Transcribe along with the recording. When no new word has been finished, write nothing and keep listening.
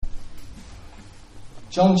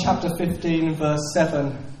John chapter 15 verse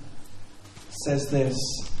 7 says this: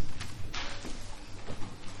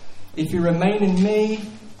 "If you remain in me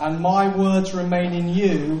and my words remain in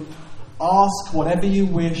you, ask whatever you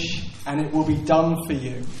wish and it will be done for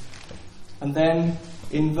you." And then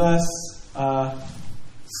in verse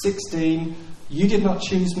 16, "You did not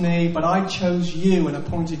choose me, but I chose you and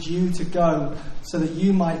appointed you to go, so that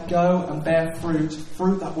you might go and bear fruit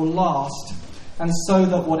that will last, and so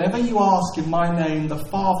that whatever you ask in my name, the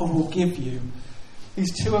Father will give you."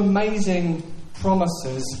 These two amazing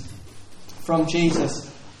promises from Jesus.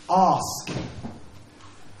 Ask.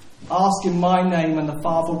 Ask in my name and the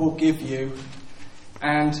Father will give you.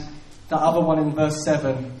 And the other one in verse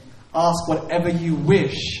 7. Ask whatever you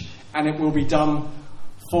wish and it will be done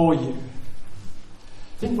for you.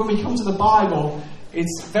 I think when we come to the Bible,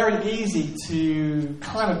 it's very easy to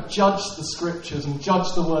kind of judge the scriptures and judge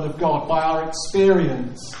the Word of God by our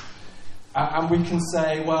experience. And we can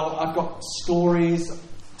say, well, I've got stories,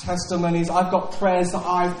 testimonies, I've got prayers that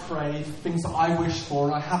I've prayed, things that I wish for,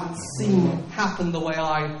 and I haven't seen it happen the way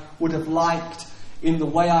I would have liked, in the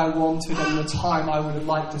way I wanted, and the time I would have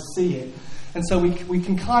liked to see it. And so we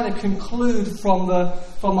can kind of conclude from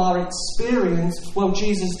our experience, well,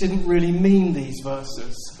 Jesus didn't really mean these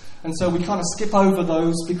verses. And so we kind of skip over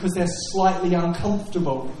those because they're slightly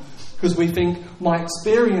uncomfortable. Because we think, my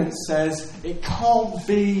experience says it can't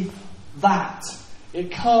be that.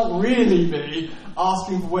 It can't really be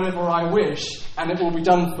asking for whatever I wish and it will be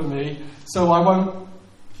done for me. So I won't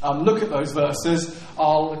look at those verses.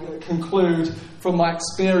 I'll conclude from my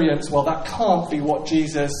experience, well, that can't be what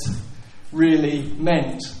Jesus really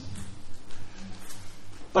meant.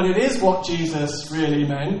 But it is what Jesus really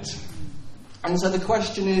meant. And so the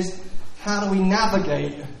question is, how do we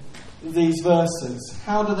navigate these verses?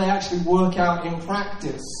 How do they actually work out in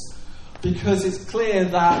practice? Because it's clear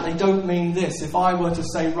that they don't mean this. If I were to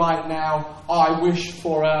say right now, I wish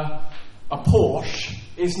for a Porsche,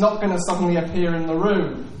 it's not going to suddenly appear in the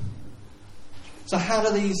room. So how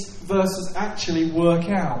do these verses actually work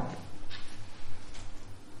out?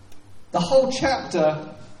 The whole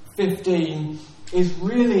chapter 15 is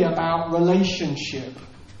really about relationship.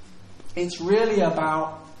 It's really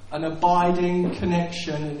about an abiding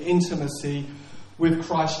connection and intimacy with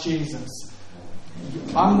Christ Jesus.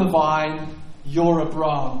 I'm the vine, you're a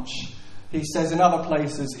branch. He says in other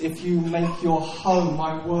places, if you make your home,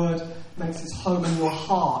 my word makes its home in your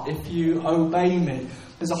heart, if you obey me.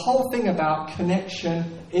 There's a whole thing about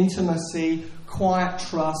connection, intimacy, quiet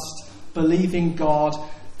trust, believing God,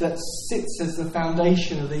 that sits as the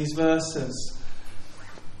foundation of these verses.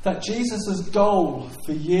 That Jesus' goal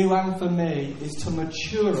for you and for me is to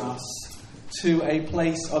mature us to a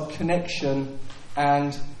place of connection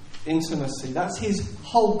and intimacy. That's his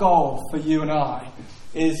whole goal for you and I,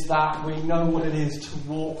 is that we know what it is to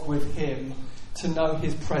walk with him, to know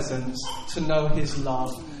his presence, to know his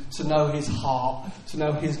love, to know his heart, to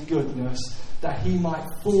know his goodness, that he might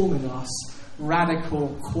form in us radical,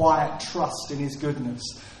 quiet trust in his goodness.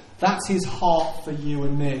 That's his heart for you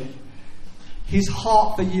and me. His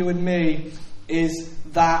heart for you and me is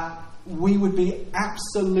that we would be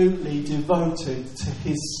absolutely devoted to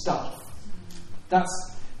his stuff.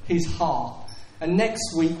 That's his heart. And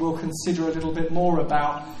next week we'll consider a little bit more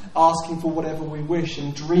about asking for whatever we wish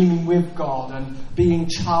and dreaming with God and being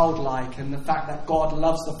childlike and the fact that God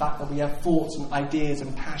loves the fact that we have thoughts and ideas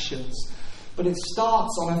and passions. But it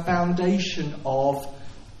starts on a foundation of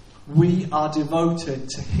we are devoted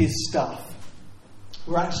to his stuff.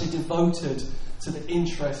 We're actually devoted to the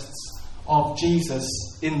interests of Jesus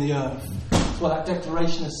in the earth. That's why that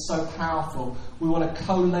declaration is so powerful. We want to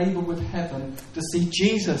co-labour with heaven to see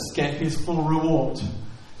Jesus get his full reward.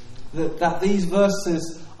 That these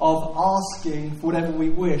verses of asking for whatever we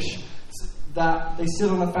wish, that they sit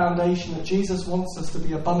on a foundation that Jesus wants us to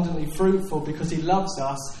be abundantly fruitful because he loves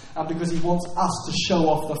us and because he wants us to show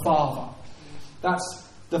off the Father. That's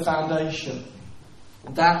the foundation.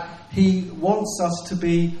 That he wants us to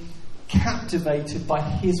be captivated by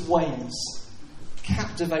his ways,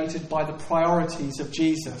 captivated by the priorities of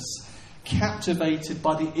Jesus, captivated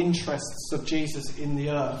by the interests of Jesus in the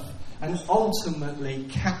earth, and ultimately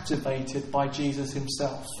captivated by Jesus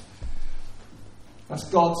himself. That's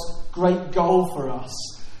God's great goal for us.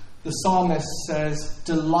 The psalmist says,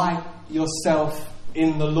 delight yourself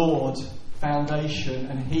in the Lord, foundation,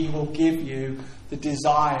 and he will give you the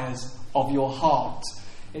desires of your heart.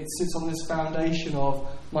 It sits on this foundation of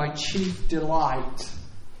my chief delight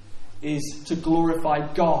is to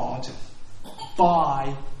glorify God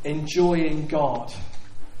by enjoying God.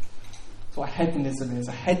 That's what hedonism is.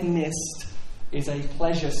 A hedonist is a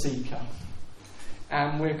pleasure seeker.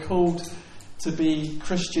 And we're called to be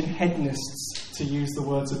Christian hedonists, to use the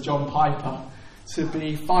words of John Piper, to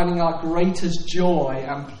be finding our greatest joy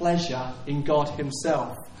and pleasure in God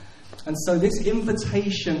himself. And so this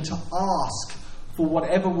invitation to ask for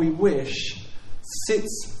whatever we wish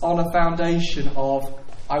sits on a foundation of,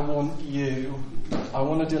 I want you, I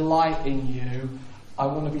want to delight in you, I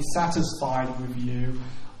want to be satisfied with you,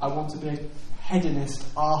 I want to be a hedonist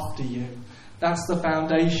after you. That's the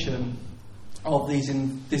foundation of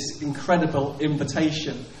this incredible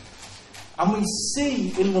invitation. And we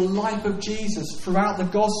see in the life of Jesus, throughout the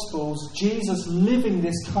Gospels, Jesus living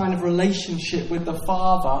this kind of relationship with the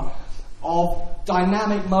Father, of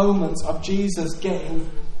dynamic moments of Jesus getting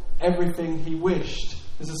everything he wished.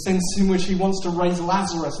 There's a sense in which he wants to raise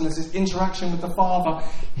Lazarus, and there's this interaction with the Father,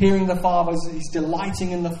 hearing the Father, he's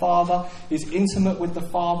delighting in the Father, he's intimate with the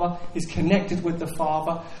Father, he's connected with the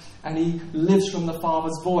Father, and he lives from the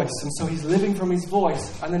Father's voice. And so he's living from his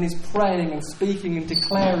voice, and then he's praying and speaking and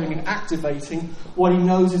declaring and activating what he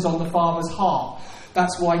knows is on the Father's heart.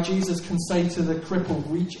 That's why Jesus can say to the cripple,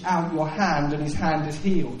 reach out your hand, and his hand is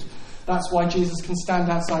healed. That's why Jesus can stand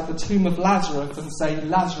outside the tomb of Lazarus and say,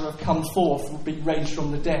 Lazarus, come forth and be raised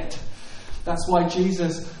from the dead. That's why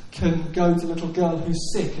Jesus can go to the little girl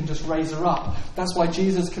who's sick and just raise her up. That's why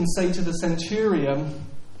Jesus can say to the centurion,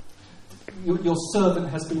 your servant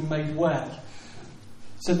has been made well.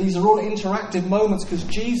 So these are all interactive moments because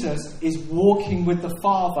Jesus is walking with the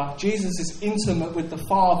Father. Jesus is intimate with the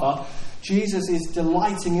Father. Jesus is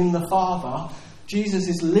delighting in the Father. Jesus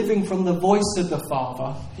is living from the voice of the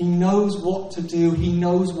Father. He knows what to do. He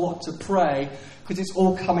knows what to pray because it's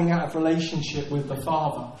all coming out of relationship with the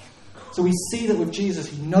Father. So we see that with Jesus,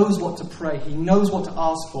 he knows what to pray. He knows what to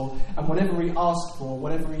ask for. And whatever he asks for,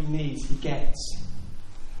 whatever he needs, he gets.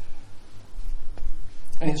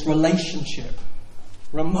 And it's relationship.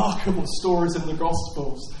 Remarkable stories in the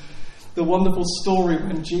Gospels. The wonderful story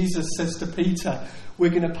when Jesus says to Peter, we're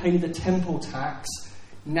going to pay the temple tax.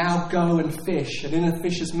 Now go and fish, and in a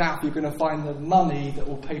fish's mouth you're going to find the money that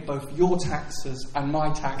will pay both your taxes and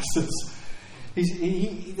my taxes. There's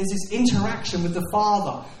this interaction with the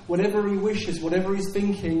Father. Whatever he wishes, whatever he's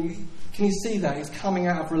thinking, can you see that? It's coming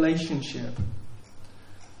out of relationship.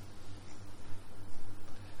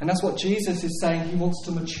 And that's what Jesus is saying he wants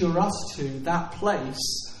to mature us to, that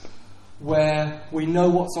place where we know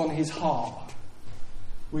what's on his heart.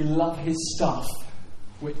 We love his stuff.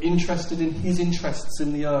 We're interested in his interests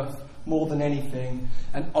in the earth more than anything.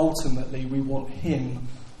 And ultimately, we want him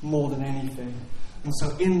more than anything. And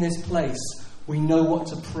so in this place, we know what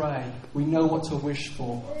to pray. We know what to wish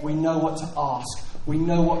for. We know what to ask. We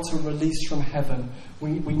know what to release from heaven.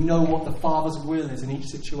 We know what the Father's will is in each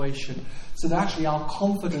situation. So that actually our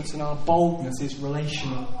confidence and our boldness is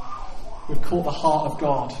relational. We've caught the heart of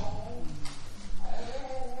God.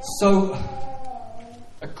 So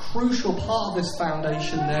a crucial part of this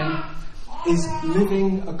foundation then is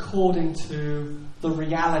living according to the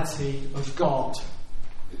reality of God.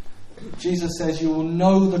 Jesus says you will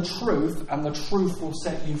know the truth and the truth will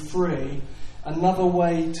set you free. Another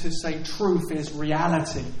way to say truth is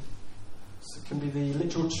reality. So it can be the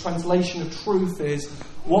literal translation of truth is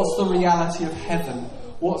what's the reality of heaven?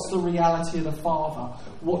 What's the reality of the Father?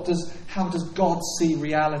 How does God see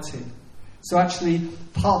reality? So actually,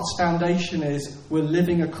 part of this foundation is we're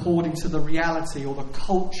living according to the reality or the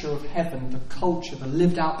culture of heaven, the culture, the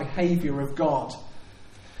lived out behaviour of God.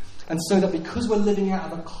 And so that because we're living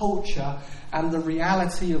out of the culture and the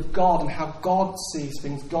reality of God and how God sees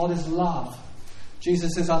things, God is love.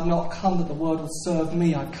 Jesus says, I've not come that the world will serve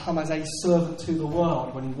me. I've come as a servant to the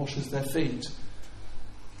world when he washes their feet.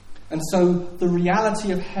 And so the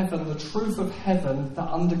reality of heaven, the truth of heaven that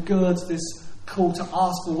undergirds this call to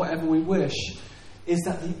ask for whatever we wish is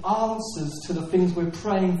that the answers to the things we're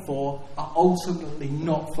praying for are ultimately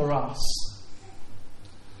not for us.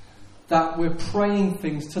 That we're praying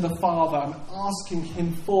things to the Father and asking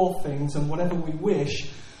him for things and whatever we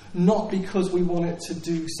wish, not because we want it to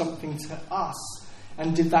do something to us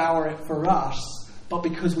and devour it for us, but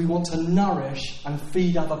because we want to nourish and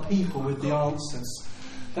feed other people with the answers.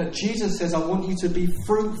 That Jesus says, I want you to be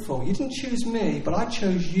fruitful. You didn't choose me, but I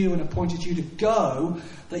chose you and appointed you to go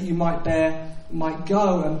that you might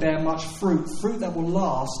go and bear much fruit that will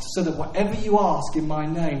last, so that whatever you ask in my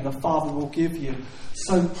name, the Father will give you.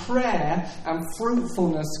 So prayer and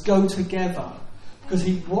fruitfulness go together, because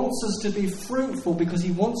he wants us to be fruitful, because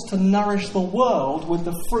he wants to nourish the world with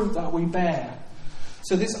the fruit that we bear.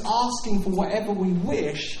 So this asking for whatever we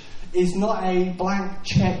wish is not a blank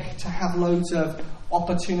check to have loads of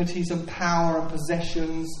opportunities and power and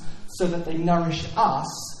possessions so that they nourish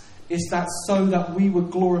us. It's that so that we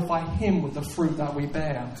would glorify him with the fruit that we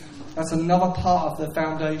bear. That's another part of the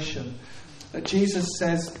foundation. That Jesus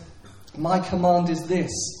says, my command is this,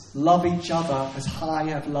 love each other as I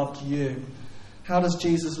have loved you. How does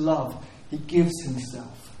Jesus love? He gives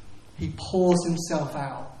himself. He pours himself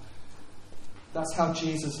out. That's how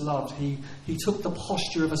Jesus loved. He took the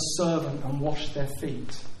posture of a servant and washed their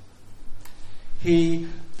feet. He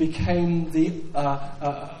became the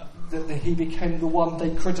one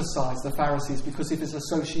they criticised, the Pharisees, because of his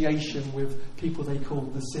association with people they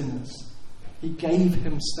called the sinners. He gave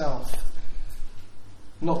himself,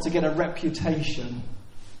 not to get a reputation,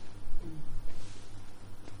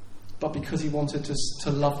 but because he wanted to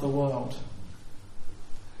love the world.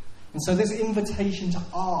 And so this invitation to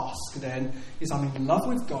ask then is, I'm in love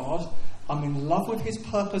with God, I'm in love with his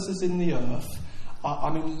purposes in the earth,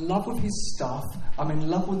 I'm in love with his stuff, I'm in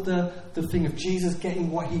love with the thing of Jesus getting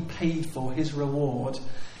what he paid for, his reward,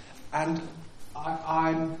 and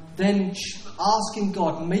I'm then asking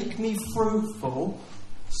God, make me fruitful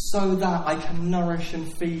so that I can nourish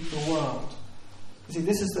and feed the world. You see,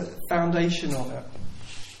 this is the foundation of it.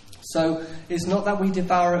 So it's not that we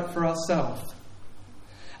devour it for ourselves.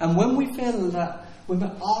 And when we feel that when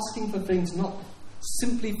we're asking for things not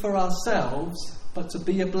simply for ourselves, but to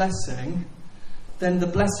be a blessing, then the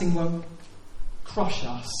blessing won't crush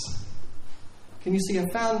us. Can you see a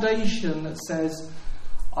foundation that says,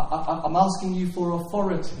 I'm asking you for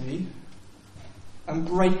authority and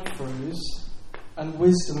breakthroughs and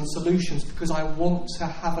wisdom and solutions because I want to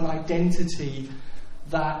have an identity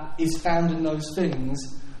that is found in those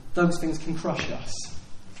things can crush us.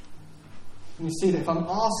 And you see that if I'm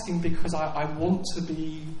asking because I want to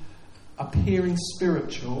be appearing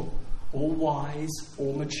spiritual or wise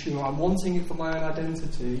or mature, I'm wanting it for my own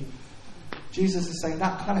identity, Jesus is saying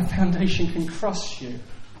that kind of foundation can crush you.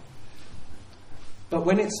 But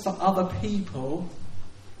when it's for other people,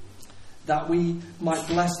 that we might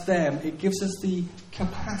bless them, it gives us the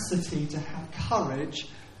capacity to have courage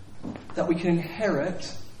that we can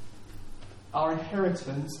inherit our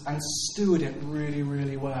inheritance and steward it really,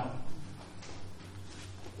 really well.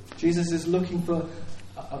 Jesus is looking for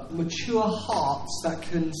mature hearts that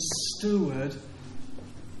can steward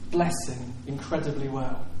blessing incredibly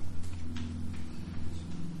well.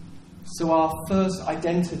 So our first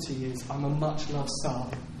identity is, I'm a much-loved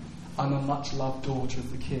son. I'm a much-loved daughter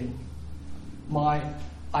of the King. My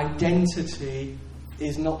identity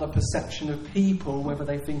is not the perception of people, whether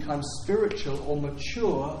they think I'm spiritual or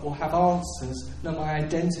mature or have answers. No, my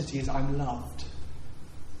identity is I'm loved.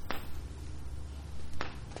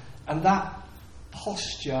 And that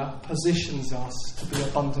posture positions us to be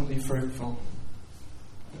abundantly fruitful.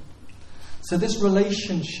 So this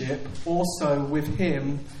relationship also with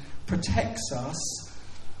him protects us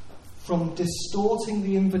from distorting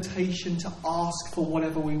the invitation to ask for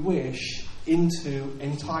whatever we wish into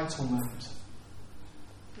entitlement.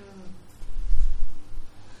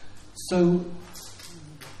 So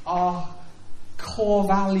our core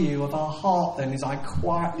value of our heart then is I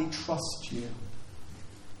quietly trust you.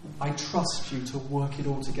 I trust you to work it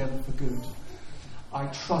all together for good. I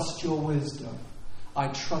trust your wisdom. I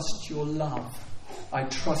trust your love. I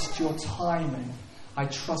trust your timing. I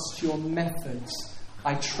trust your methods.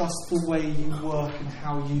 I trust the way you work and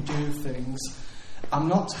how you do things. I'm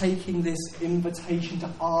not taking this invitation to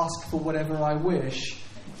ask for whatever I wish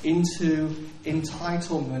into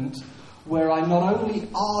entitlement, where I not only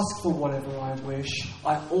ask for whatever I wish,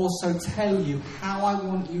 I also tell you how I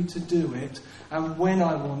want you to do it and when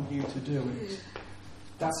I want you to do it.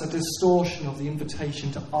 That's a distortion of the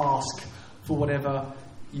invitation to ask for whatever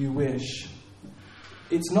you wish.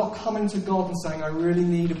 It's not coming to God and saying, I really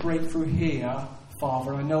need a breakthrough here,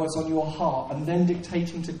 Father, I know it's on your heart, and then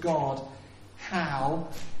dictating to God how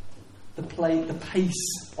the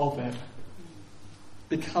pace of it.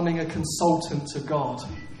 Becoming a consultant to God.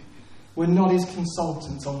 We're not his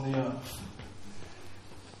consultants on the earth.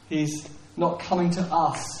 He's not coming to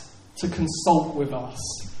us to consult with us.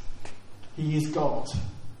 He is God.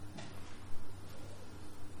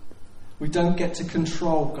 We don't get to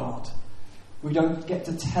control God. We don't get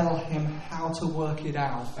to tell him how to work it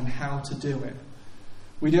out and how to do it.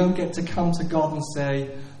 We don't get to come to God and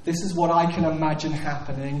say, this is what I can imagine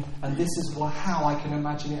happening, and this is how I can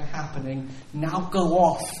imagine it happening. Now go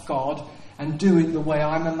off, God, and do it the way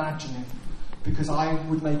I'm imagining, because I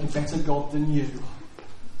would make a better God than you.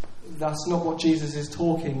 That's not what Jesus is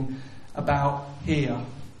talking about here.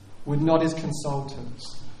 We're not his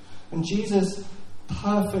consultants. And Jesus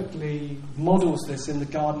perfectly models this in the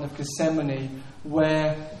Garden of Gethsemane,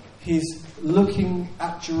 where he's looking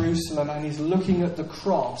at Jerusalem and he's looking at the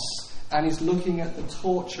cross and he's looking at the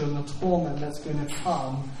torture and the torment that's going to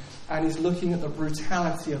come, and he's looking at the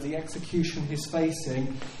brutality of the execution he's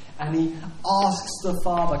facing, and he asks the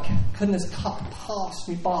Father, can this cup pass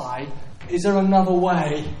me by? Is there another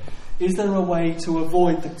way? Is there a way to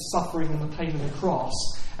avoid the suffering and the pain of the cross?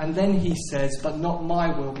 And then he says, but not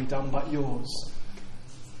my will be done, but yours.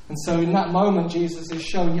 And so in that moment, Jesus is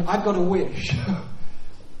showing you, I've got a wish.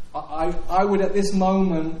 I would at this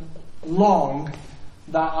moment long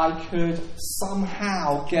that I could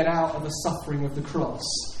somehow get out of the suffering of the cross.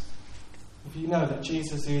 If you know that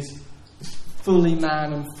Jesus is fully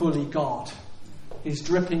man and fully God. His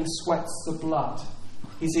dripping sweats the blood.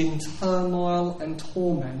 He's in turmoil and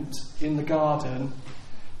torment in the garden.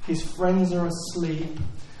 His friends are asleep.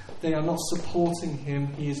 They are not supporting him.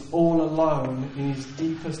 He is all alone in his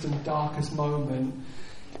deepest and darkest moment.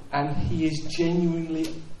 And he is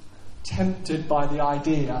genuinely tempted by the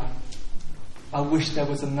idea, I wish there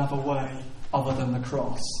was another way other than the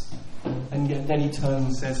cross. And yet then he turns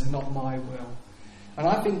and says, not my will. And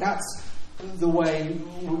I think that's the way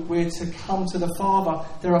we're to come to the Father.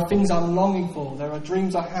 There are things I'm longing for. There are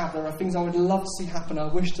dreams I have. There are things I would love to see happen.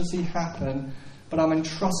 I wish to see happen. But I'm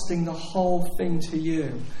entrusting the whole thing to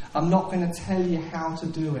you. I'm not going to tell you how to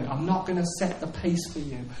do it. I'm not going to set the pace for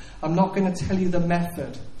you. I'm not going to tell you the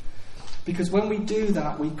method. Because when we do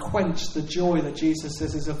that, we quench the joy that Jesus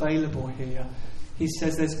says is available here. He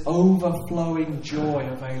says there's overflowing joy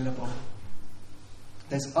available.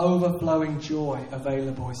 There's overflowing joy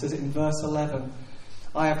available. He says it in verse 11.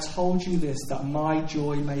 I have told you this, that my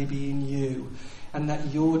joy may be in you, and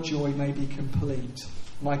that your joy may be complete.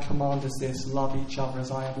 My command is this, love each other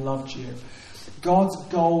as I have loved you. God's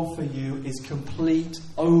goal for you is complete,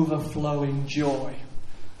 overflowing joy.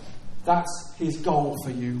 That's his goal for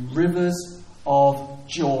you. Rivers of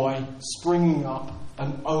joy springing up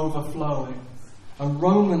and overflowing. And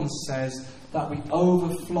Romans says that we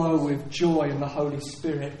overflow with joy in the Holy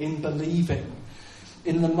Spirit in believing.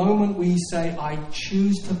 In the moment we say, I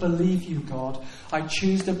choose to believe you, God. I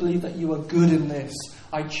choose to believe that you are good in this.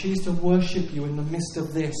 I choose to worship you in the midst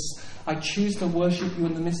of this. I choose to worship you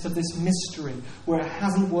in the midst of this mystery where it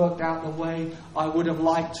hasn't worked out the way I would have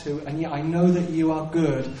liked to, and yet I know that you are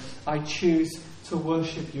good. I choose to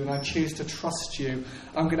worship you and I choose to trust you.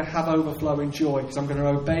 I'm going to have overflowing joy because I'm going to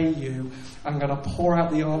obey you. I'm going to pour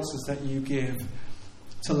out the answers that you give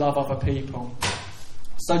to love other people.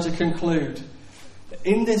 So to conclude,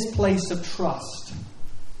 in this place of trust,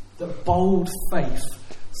 that bold faith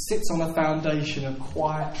sits on a foundation of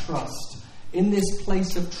quiet trust. In this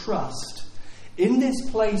place of trust, in this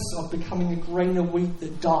place of becoming a grain of wheat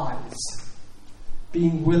that dies,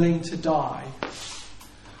 being willing to die,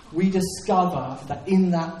 we discover that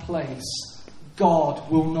in that place, God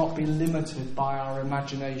will not be limited by our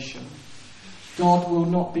imagination. God will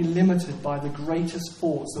not be limited by the greatest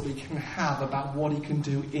thoughts that we can have about what he can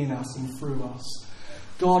do in us and through us.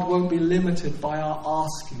 God won't be limited by our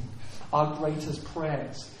asking, our greatest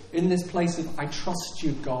prayers. In this place of I trust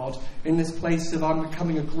you, God, in this place of I'm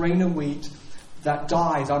becoming a grain of wheat that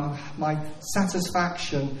dies, my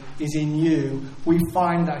satisfaction is in you, we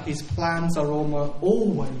find that his plans are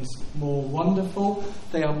always more wonderful,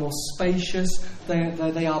 they are more spacious,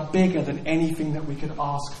 they are bigger than anything that we could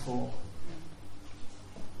ask for.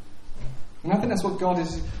 And I think that's what God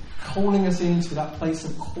is calling us into, that place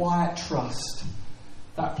of quiet trust,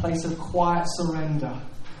 that place of quiet surrender,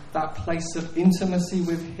 that place of intimacy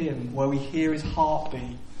with him where we hear his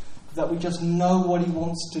heartbeat, that we just know what he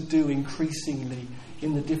wants to do increasingly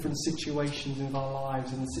in the different situations in our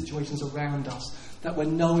lives and the situations around us, that we're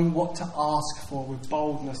knowing what to ask for with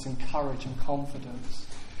boldness and courage and confidence.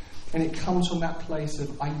 And it comes from that place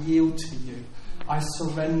of I yield to you, I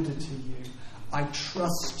surrender to you, I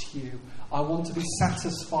trust you, I want to be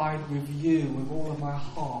satisfied with you with all of my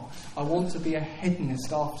heart. I want to be a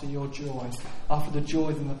hedonist after your joy, after the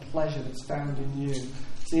joy and the pleasure that's found in you.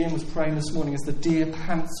 As Ian was praying this morning, as the deer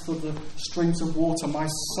pants for the streams of water, my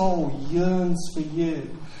soul yearns for you.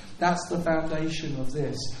 That's the foundation of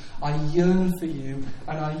this. I yearn for you,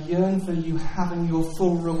 and I yearn for you having your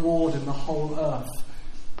full reward in the whole earth.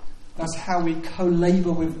 That's how we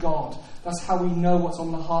co-labour with God. That's how we know what's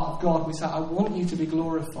on the heart of God. We say, I want you to be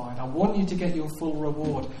glorified. I want you to get your full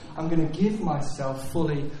reward. I'm going to give myself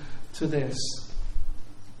fully to this.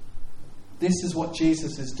 This is what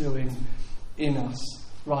Jesus is doing in us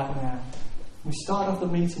right now. We start off the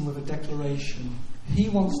meeting with a declaration. He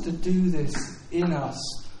wants to do this in us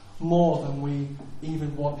more than we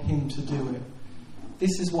even want him to do it.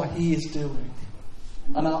 This is what he is doing.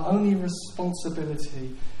 And our only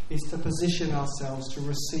responsibility is to position ourselves to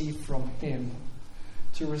receive from him,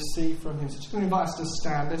 to receive from him. So just going to invite us to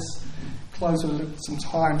stand. Let's close with some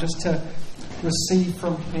time just to receive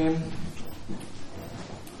from him.